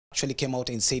actually came out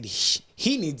and said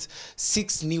he needs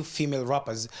 6 new female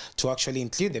rappers to actually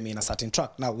include them in a certain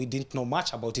track. Now, we didn't know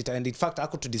much about it, and in fact, I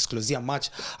could disclose much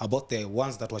about the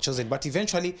ones that were chosen, but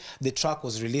eventually the track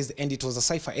was released, and it was a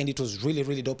cypher, and it was really,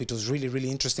 really dope. It was really, really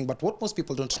interesting. But what most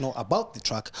people don't know about the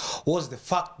track was the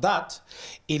fact that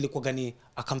ilikuwa gani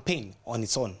a campaign on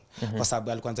its own. Kwa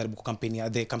sababu alikuwa anajaribu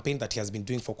campaign, the campaign that he has been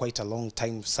doing for quite a long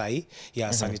time,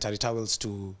 sanitary towels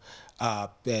to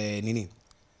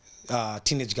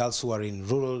teenage girls who are in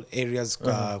rural areas.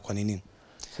 Kwa nini.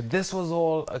 So this was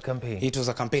all a campaign. It was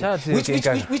a campaign,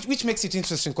 which makes it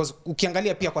interesting because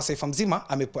ukiangalia pia kwa cypher mzima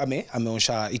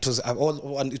ameonyesha it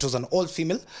was an all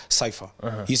female cypher.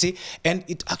 You see, and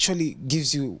it actually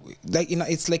gives you like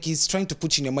it's like he's trying to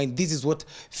put in your mind, this is what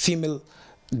female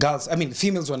girls,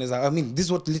 females this is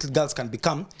what little girls can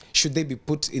become should they be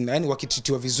put in any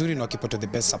wakititiwa vizuri na wakipata the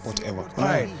best support ever.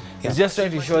 Right. It's just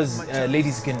trying to show us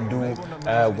ladies can do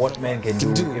what men can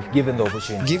do if given the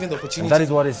opportunity. Given the opportunity. And that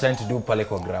is what it's trying to do pale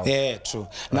kwa ground. Yeah, true.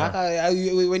 Na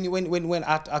when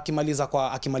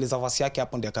akimaliza verse yake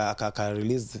hapo ndio aka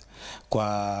release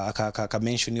kwa aka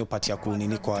mention hiyo part ya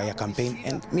kunini kwa ya campaign,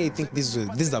 and me I think this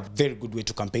is a very good way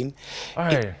to campaign.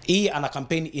 He ana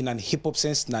campaign in an hip hop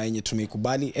sense na yenye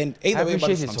tumeikubali. And either way,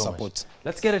 but some support. Much.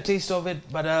 Let's get a taste of it.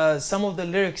 But some of the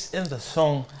lyrics in the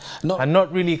song are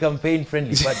not really campaign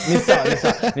friendly. But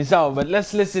Nisao, but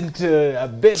let's listen to a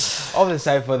bit of the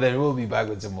cypher. Then we'll be back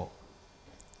with some more.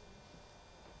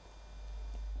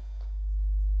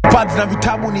 Pads na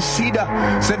vitabu ni shida.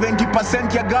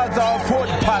 70% ya girls are afford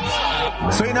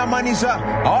pads. So inamaanisha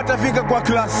hawatafika kwa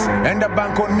class. Enda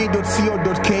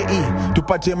bankonme.co.ke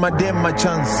tupatie madem ma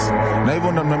chance. Na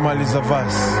hivyo ndo nimemaliza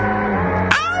verse.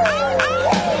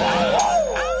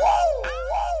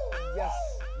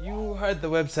 Heard the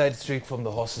website straight from the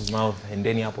horse's mouth, and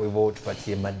then hapo hivyo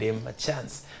tupatie madem a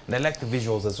chance. And I like the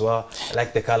visuals as well. I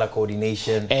like the color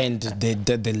coordination and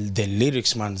the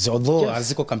lyrics, man. Although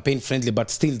aziko campaign friendly, but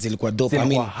still zilikuwa dope.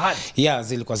 Hard. Yeah,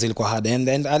 zilikuwa hard. And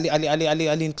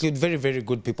I'll include very, very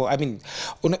good people.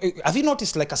 Have you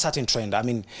noticed like a certain trend?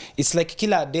 It's like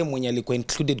kila dem mwenye alikuwa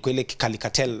included kwa ile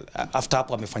kalikatel after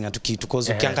hapo amefanya tu kitu.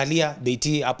 Because ukiangalia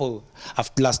BT hapo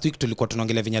last week tulikuwa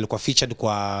tunaongelea venye alikuwa featured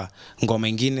kwa ngoma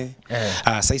ingine.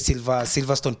 Sai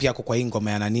Silverstone pia kwa hii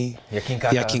ngoma ya nani?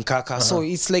 Ya King Kaka. So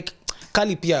it's like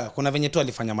Kali pia kuna venye tu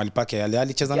alifanya mali pake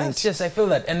alicheza na nchi. Yes, I feel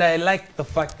that, and I like the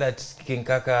fact that King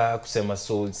Kaka kusema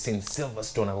so since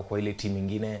Silverstone ako kwa ile team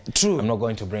ingine. True. I'm not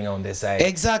going to bring her on their side.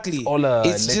 Exactly. It's all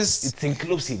it's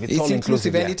inclusive. It's all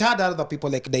inclusive. And it had other people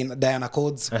like Diana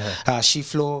Codes,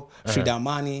 Shiflo, Frida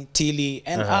Mani, Tilly,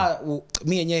 and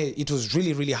me and it was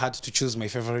really, really hard to choose my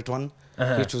favorite one.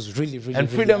 It was really, really, and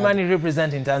Frida Mani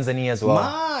representing Tanzania as well.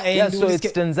 So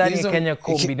it's Tanzania-Kenya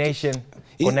combination.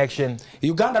 Connection.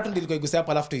 Uganda tu ndilikuwa igusa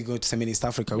hapo alafu you go to East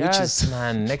Africa, which is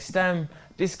man, next time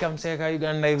this comes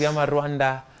Uganda hivi ama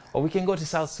Rwanda, or we can go to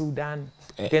South Sudan.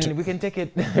 We can take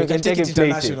it. We can take it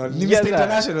international. Yes,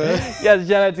 international. Yes,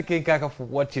 shout out to King Kaka for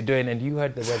what you're doing, and you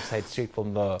heard the website straight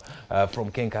from the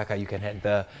from King Kaka. You can head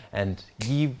there and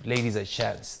give ladies a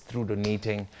chance through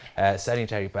donating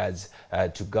sanitary pads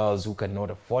to girls who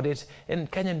cannot afford it in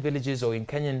Kenyan villages or in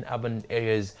Kenyan urban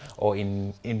areas or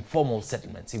in informal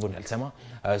settlements. Even Elsema.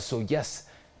 So yes.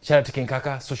 Shout out to King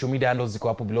Kaka. Social media handles ziko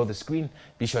hapo below the screen.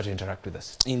 Be sure to interact with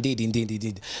us.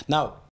 Indeed. Now.